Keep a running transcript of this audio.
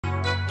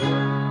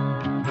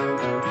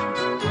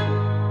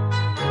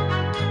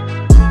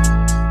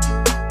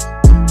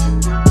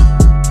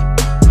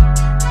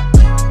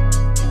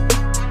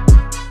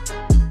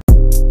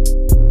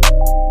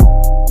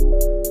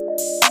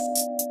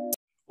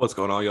What's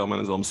going on, y'all? My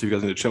name is Elm. See you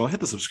guys in the channel. Hit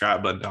the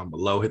subscribe button down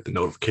below. Hit the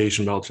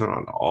notification bell. Turn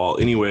on all.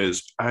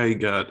 Anyways, I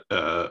got.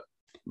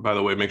 By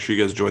the way, make sure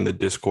you guys join the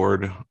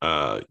Discord.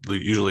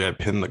 Usually I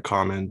pin the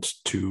comment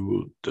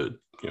to the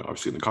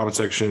obviously in the comment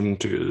section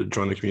to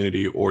join the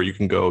community, or you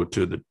can go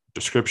to the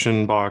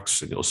description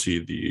box and you'll see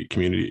the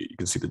community. You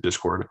can see the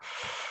Discord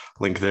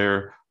link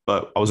there.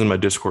 But I was in my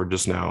Discord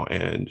just now,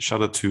 and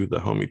shout out to the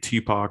homie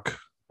Teapok.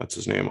 That's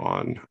his name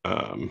on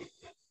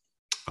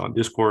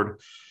Discord.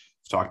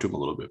 Talked to him a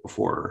little bit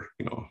before,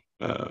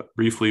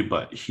 briefly,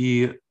 but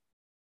he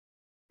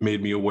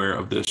made me aware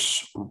of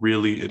this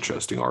really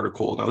interesting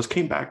article. Now, this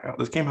came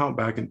out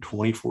back in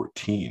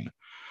 2014,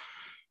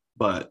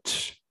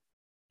 but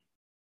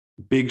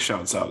big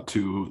shouts out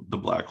to the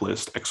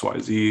Blacklist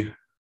XYZ.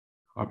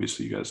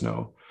 Obviously, you guys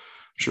know.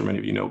 I'm sure many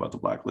of you know about the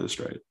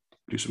Blacklist, right?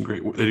 They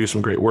do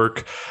some great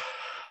work.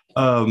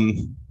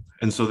 And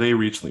so they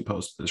recently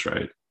posted this,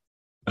 right?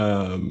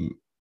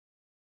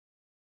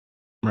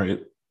 Right.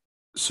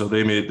 So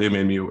they made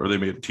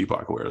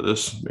Teapok aware of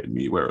this, made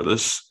me aware of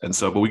this. And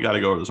so, but we got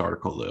to go over this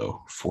article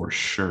though, for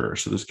sure.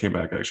 So this came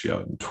back actually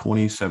out in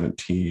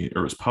 2017,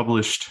 or was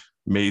published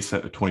May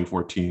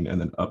 2014, and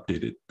then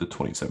updated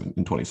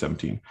in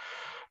 2017.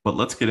 But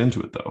let's get into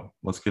it though.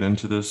 Let's get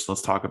into this.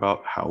 Let's talk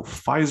about how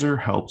Pfizer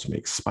helped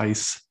make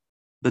spice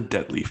the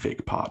deadly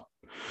fake pot.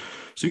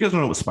 So you guys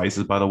don't know what spice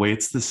is, by the way.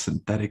 It's this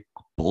synthetic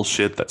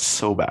bullshit that's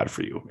so bad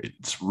for you.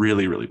 It's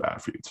really, really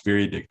bad for you. It's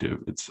very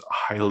addictive. It's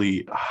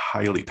highly,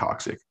 highly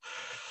toxic.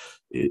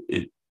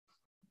 It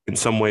in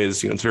some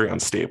ways, it's very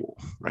unstable,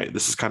 right?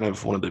 This is kind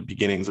of one of the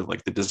beginnings of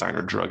like the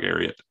designer drug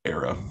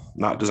era.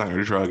 Not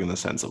designer drug in the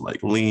sense of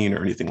like lean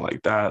or anything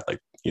like that. Like,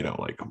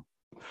 like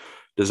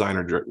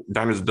designer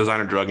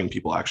drug and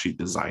people actually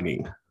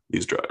designing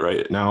these drugs,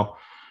 right? Now,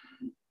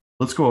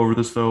 let's go over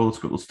this though.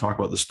 Let's talk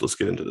about this. Let's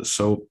get into this.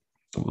 So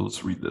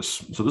let's read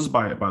this. So this is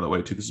by the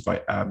way, too, this is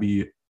by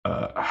Abby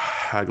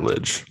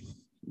Hagledge.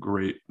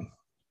 Great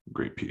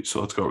piece. So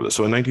let's go over this.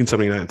 So in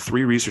 1979,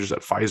 three researchers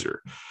at Pfizer,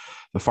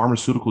 the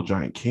pharmaceutical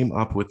giant, came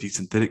up with the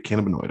synthetic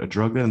cannabinoid, a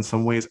drug that in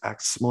some ways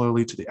acts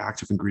similarly to the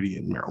active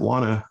ingredient in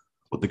marijuana.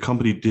 What the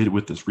company did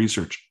with this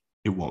research,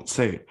 it won't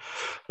say.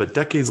 But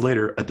decades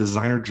later, a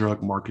designer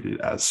drug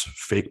marketed as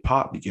fake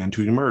pot began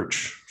to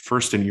emerge,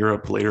 first in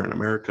Europe, later in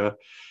America.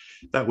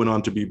 That went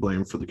on to be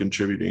blamed for the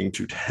contributing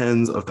to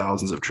tens of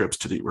thousands of trips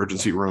to the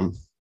emergency room.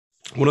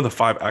 One of the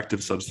 5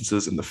 active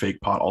substances in the fake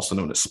pot, also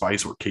known as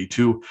spice or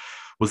K2,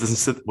 was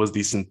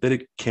the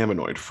synthetic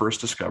cannabinoid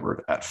first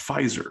discovered at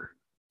Pfizer.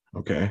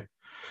 Okay.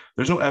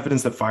 There's no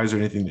evidence that Pfizer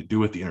had anything to do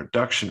with the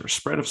introduction or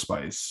spread of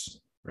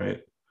spice,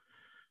 right?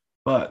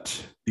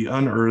 But the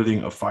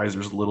unearthing of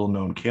Pfizer's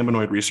little-known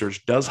cannabinoid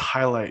research does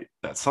highlight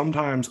that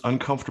sometimes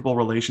uncomfortable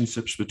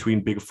relationships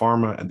between big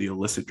pharma and the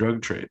illicit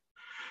drug trade.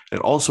 It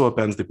also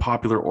upends the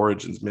popular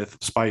origins myth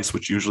of spice,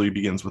 which usually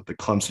begins with the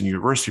Clemson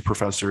University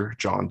professor,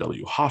 John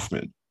W.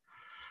 Hoffman.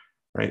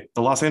 Right?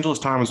 The Los Angeles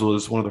Times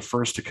was one of the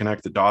first to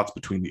connect the dots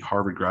between the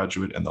Harvard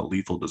graduate and the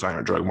lethal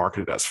designer drug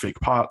marketed as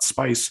fake pot,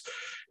 spice,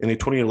 in a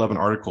 2011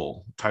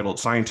 article titled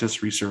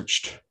 "Scientists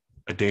Researched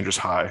a Dangerous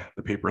High."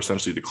 The paper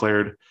essentially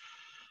declared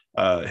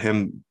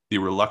him the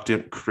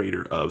reluctant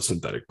creator of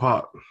synthetic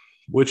pot,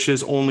 which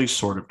is only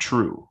sort of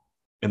true.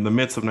 In the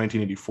midst of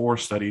 1984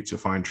 study to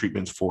find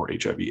treatments for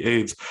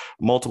HIV/AIDS,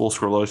 multiple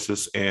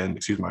sclerosis, and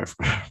excuse my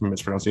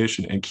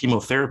mispronunciation, and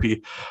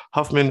chemotherapy,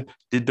 Huffman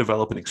did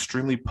develop an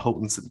extremely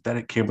potent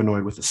synthetic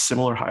cannabinoid with a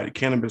similar high to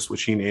cannabis,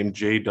 which he named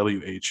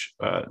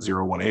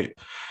JWH018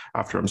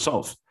 after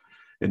himself.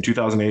 In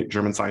 2008,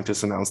 German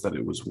scientists announced that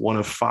it was one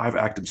of 5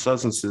 active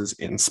substances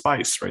in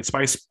spice. Right,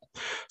 spice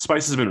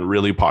has been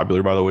really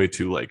popular, by the way,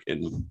 too. Like it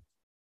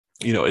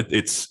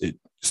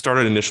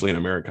started initially in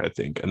America, I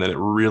think, and then it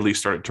really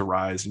started to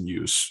rise in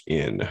use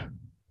in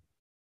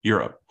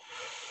Europe,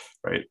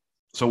 right?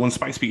 So when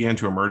spice began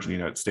to emerge in the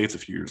United States a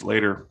few years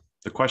later,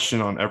 the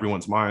question on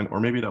everyone's mind, or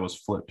maybe that was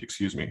flipped,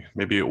 excuse me.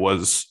 Maybe it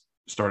was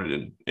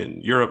started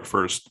in Europe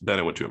first, then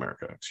it went to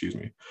America, excuse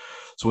me.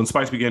 So when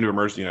spice began to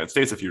emerge in the United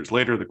States a few years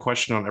later, the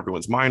question on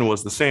everyone's mind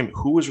was the same.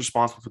 Who was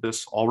responsible for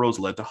this? All roads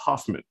led to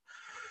Hoffman.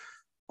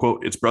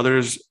 Quote, it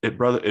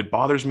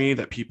bothers me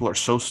that people are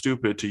so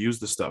stupid to use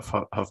this stuff,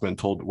 Huffman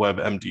told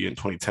WebMD in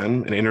 2010.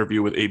 In an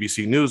interview with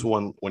ABC News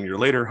one year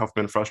later,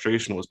 Huffman's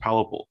frustration was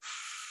palpable.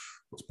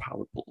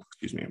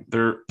 Excuse me.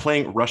 They're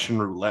playing Russian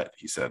roulette,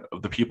 he said,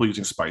 of the people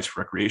using spice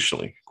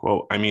recreationally.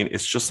 Quote, I mean,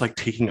 it's just like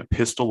taking a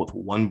pistol with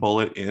one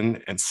bullet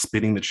in and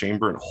spinning the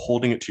chamber and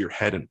holding it to your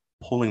head and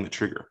pulling the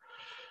trigger.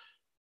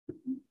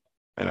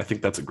 And I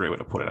think that's a great way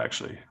to put it,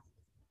 actually.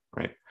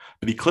 Right.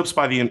 But eclipsed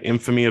by the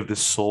infamy of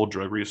this sole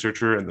drug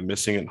researcher and the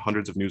missing and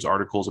hundreds of news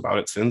articles about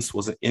it since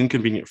was an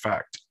inconvenient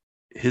fact.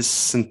 His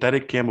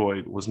synthetic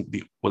cannabinoid wasn't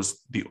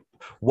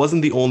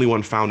the only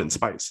one found in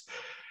spice,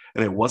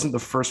 and it wasn't the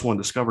first one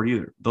discovered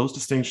either. Those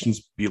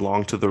distinctions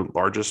belong to the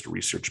largest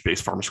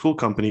research-based pharmaceutical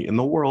company in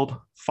the world,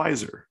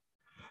 Pfizer.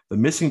 The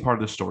missing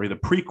part of the story, the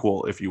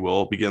prequel, if you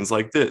will, begins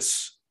like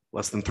this.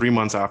 Less than 3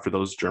 months after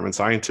those German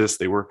scientists,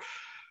 they were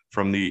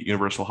from the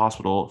Universal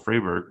Hospital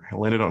Freiburg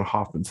landed on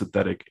Hoffman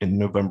synthetic in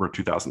November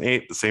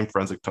 2008. The same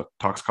forensic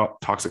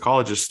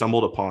toxicologist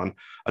stumbled upon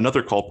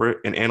another culprit,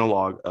 an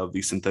analog of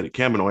the synthetic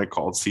cannabinoid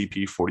called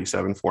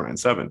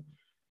CP47497.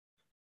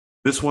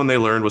 This one they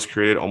learned was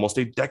created almost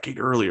a decade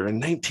earlier in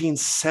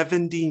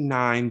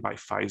 1979 by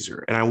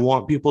Pfizer. And I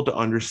want people to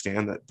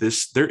understand that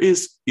there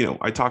is,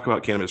 I talk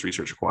about cannabis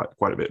research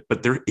quite a bit,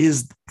 but there's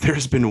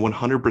been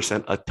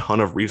 100% a ton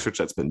of research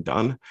that's been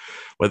done,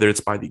 whether it's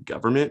by the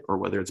government or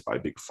whether it's by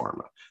big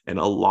pharma. And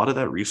a lot of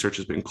that research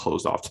has been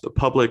closed off to the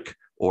public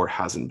or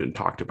hasn't been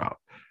talked about,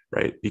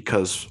 right?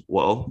 Because,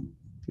 well,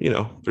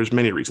 there's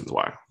many reasons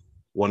why.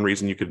 One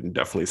reason you could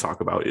definitely talk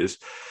about is,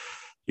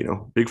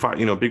 big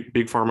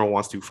pharma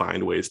wants to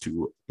find ways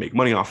to make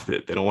money off of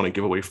it. They don't want to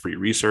give away free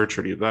research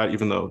or any of that,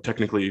 even though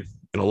technically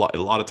a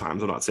lot of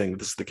times, I'm not saying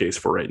this is the case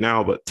for right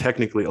now, but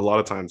technically a lot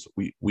of times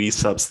we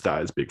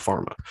subsidize big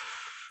pharma,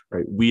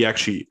 right? We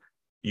actually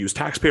use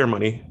taxpayer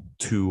money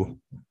to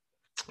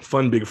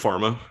fund big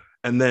pharma,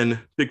 and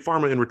then big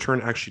pharma in return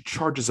actually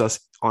charges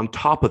us on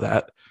top of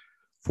that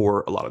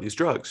for a lot of these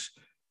drugs.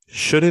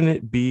 Shouldn't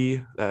it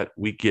be that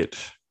we get,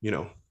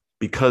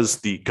 because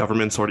the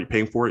government's already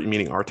paying for it,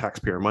 meaning our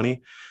taxpayer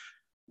money,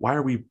 why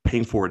are we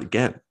paying for it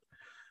again?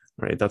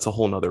 Right? That's a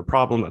whole nother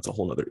problem. That's a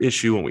whole nother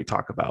issue when we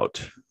talk about,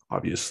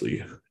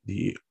 obviously,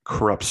 the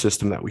corrupt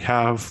system that we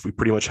have. We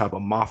pretty much have a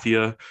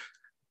mafia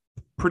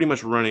pretty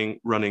much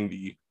running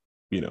the,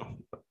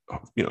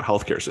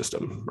 healthcare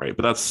system, right?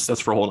 But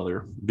that's for a whole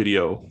nother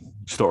video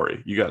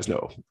story. You guys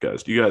know,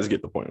 you guys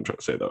get the point I'm trying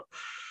to say though,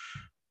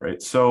 right?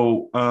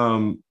 So,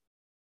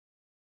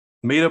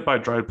 made up by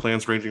dried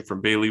plants ranging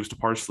from bay leaves to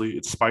parsley,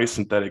 it's spice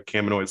synthetic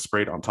cannabinoids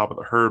sprayed on top of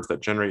the herbs that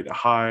generate a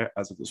high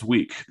as of this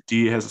week. The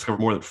DEA has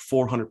discovered more than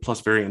 400 plus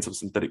variants of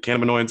synthetic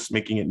cannabinoids,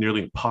 making it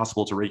nearly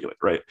impossible to regulate,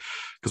 right?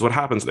 Because what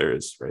happens there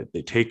is, right,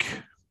 they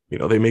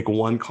make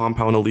one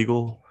compound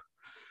illegal,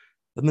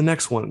 then the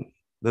next one,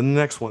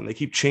 they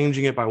keep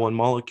changing it by one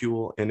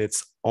molecule, and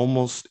it's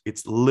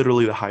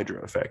literally the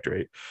Hydra effect,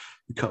 right?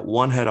 You cut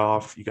one head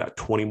off, you got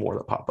 20 more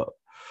that pop up.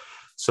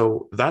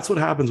 So that's what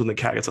happens when the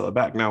cat gets out of the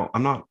bag. Now, I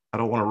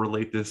don't want to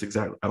relate this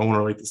exactly. I don't want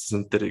to relate this to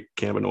synthetic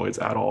cannabinoids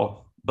at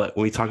all. But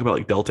when we talk about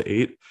like Delta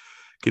 8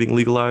 getting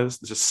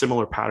legalized, there's a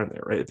similar pattern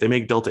there, right? If they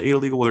make Delta 8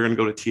 illegal, well, they're going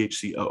to go to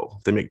THCO.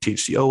 If they make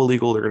THCO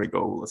illegal, they're going to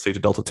go, let's say, to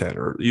Delta 10,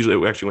 or usually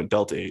we actually went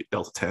Delta 8,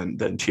 Delta 10,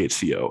 then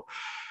THCO.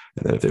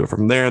 And then if they go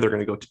from there, they're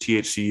going to go to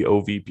THC,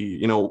 OVP.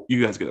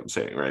 You guys get what I'm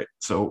saying, right?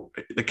 So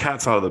the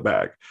cat's out of the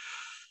bag,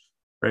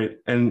 right?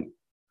 And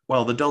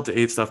well, the Delta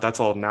 8 stuff,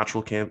 that's all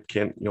natural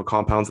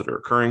compounds that are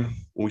occurring.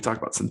 When we talk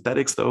about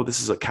synthetics, though,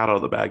 this is a cat out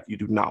of the bag you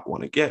do not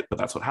want to get, but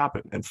that's what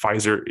happened. And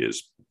Pfizer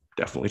is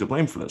definitely to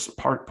blame for this,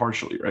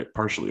 partially, right?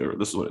 Partially, or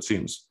this is what it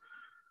seems,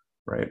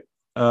 right?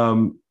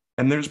 And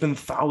there's been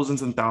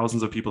thousands and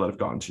thousands of people that have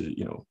gone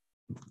to,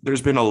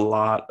 there's been a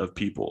lot of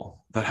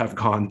people that have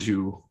gone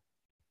to,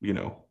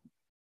 the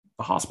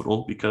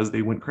hospital because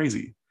they went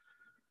crazy.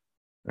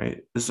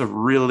 Right. This is a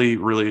really,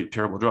 really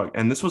terrible drug.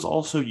 And this was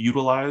also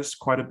utilized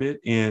quite a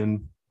bit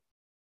in,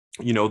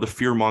 the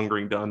fear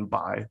mongering done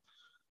by,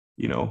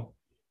 the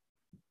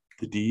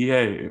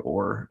DEA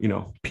or,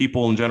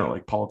 people in general,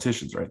 like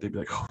politicians, right? They'd be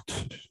like, oh,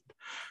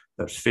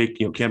 that's fake,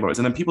 cannabinoids.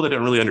 And then people that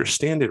didn't really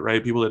understand it,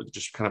 right? People that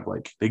just kind of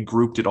like, they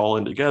grouped it all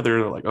in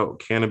together. They're like, oh,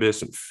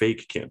 cannabis and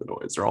fake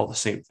cannabinoids are all the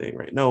same thing,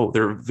 right? No,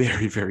 they're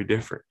very, very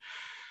different,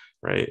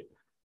 right?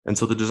 And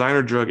so the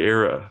designer drug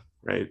era,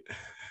 right?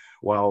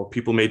 While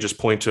people may just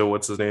point to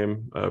what's his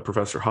name,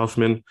 Professor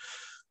Huffman,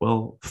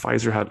 well,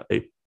 Pfizer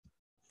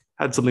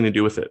had something to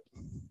do with it,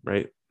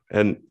 right?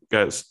 And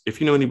guys, if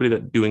you know anybody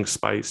that doing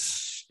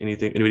spice,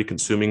 anybody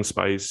consuming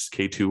spice,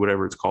 K2,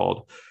 whatever it's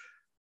called,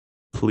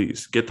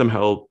 please get them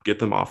help, get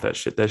them off that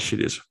shit. That shit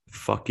is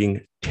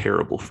fucking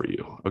terrible for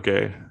you,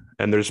 okay?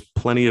 And there's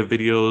plenty of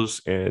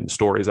videos and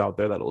stories out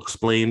there that'll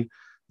explain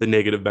the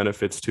negative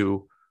benefits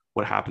to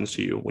what happens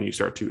to you when you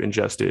start to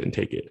ingest it and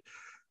take it.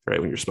 Right,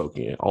 when you're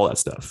smoking it, all that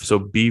stuff. So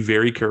be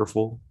very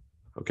careful.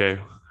 Okay.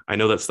 I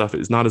know that stuff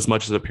is not as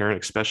much as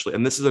apparent, especially,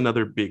 and this is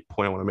another big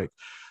point I want to make.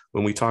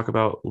 When we talk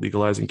about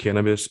legalizing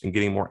cannabis and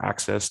getting more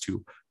access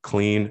to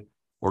clean,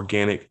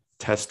 organic,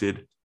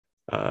 tested,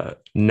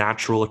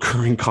 natural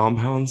occurring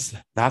compounds,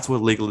 that's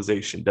what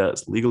legalization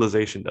does.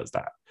 Legalization does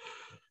that.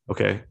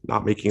 Okay.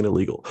 Not making it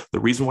illegal. The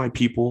reason why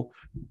people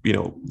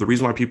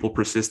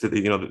persisted,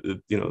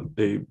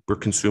 they were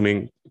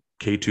consuming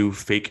K2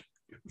 fake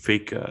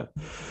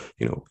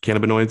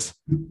cannabinoids,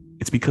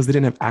 it's because they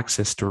didn't have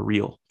access to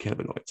real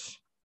cannabinoids.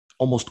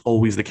 Almost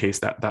always the case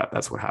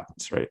that's what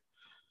happens, right?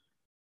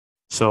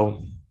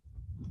 So,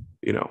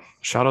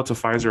 shout out to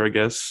Pfizer, I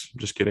guess.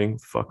 Just kidding.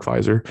 Fuck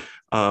Pfizer.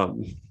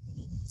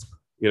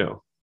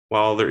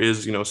 While there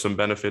is, some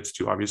benefits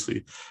to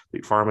obviously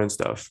big pharma and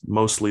stuff,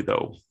 mostly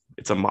though,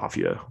 it's a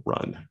mafia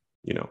run,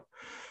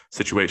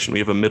 situation. We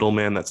have a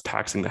middleman that's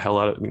taxing the hell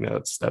out of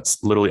it.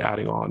 That's literally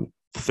adding on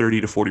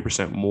 30 to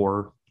 40%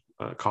 more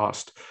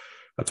cost.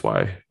 That's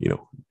why,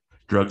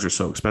 drugs are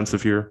so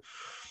expensive here.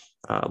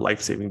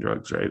 Life-saving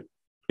drugs, right?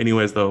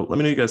 Anyways, though, let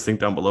me know what you guys think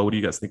down below. What do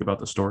you guys think about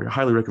the story? I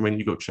highly recommend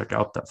you go check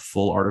out that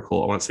full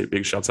article. I want to say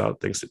big shouts out.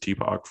 Thanks to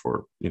Teapot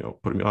for,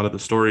 putting me onto the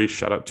story.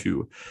 Shout out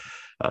to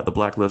the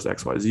Blacklist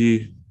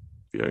XYZ.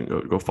 You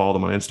can go follow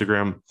them on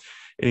Instagram.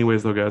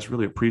 Anyways, though, guys,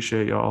 really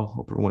appreciate y'all.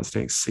 Hope everyone's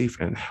staying safe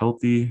and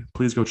healthy.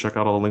 Please go check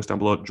out all the links down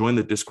below. Join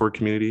the Discord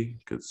community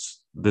because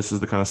this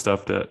is the kind of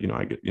stuff that,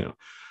 I get,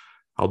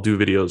 I'll do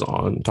videos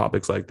on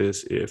topics like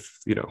this if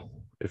you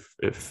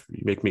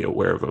make me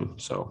aware of them.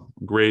 So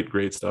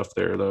great stuff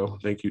there, though.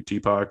 Thank you,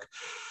 Teapot.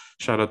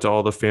 Shout out to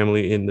all the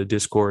family in the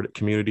Discord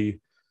community.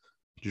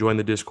 Join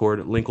the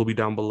Discord. Link will be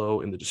down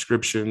below in the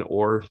description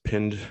or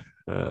pinned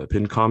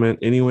comment.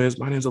 Anyways,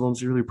 my name's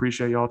Alonso. Really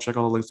appreciate y'all. Check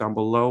all the links down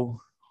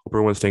below. Hope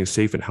everyone's staying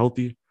safe and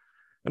healthy.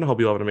 And I hope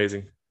you all have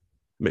an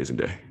amazing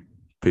day.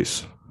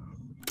 Peace.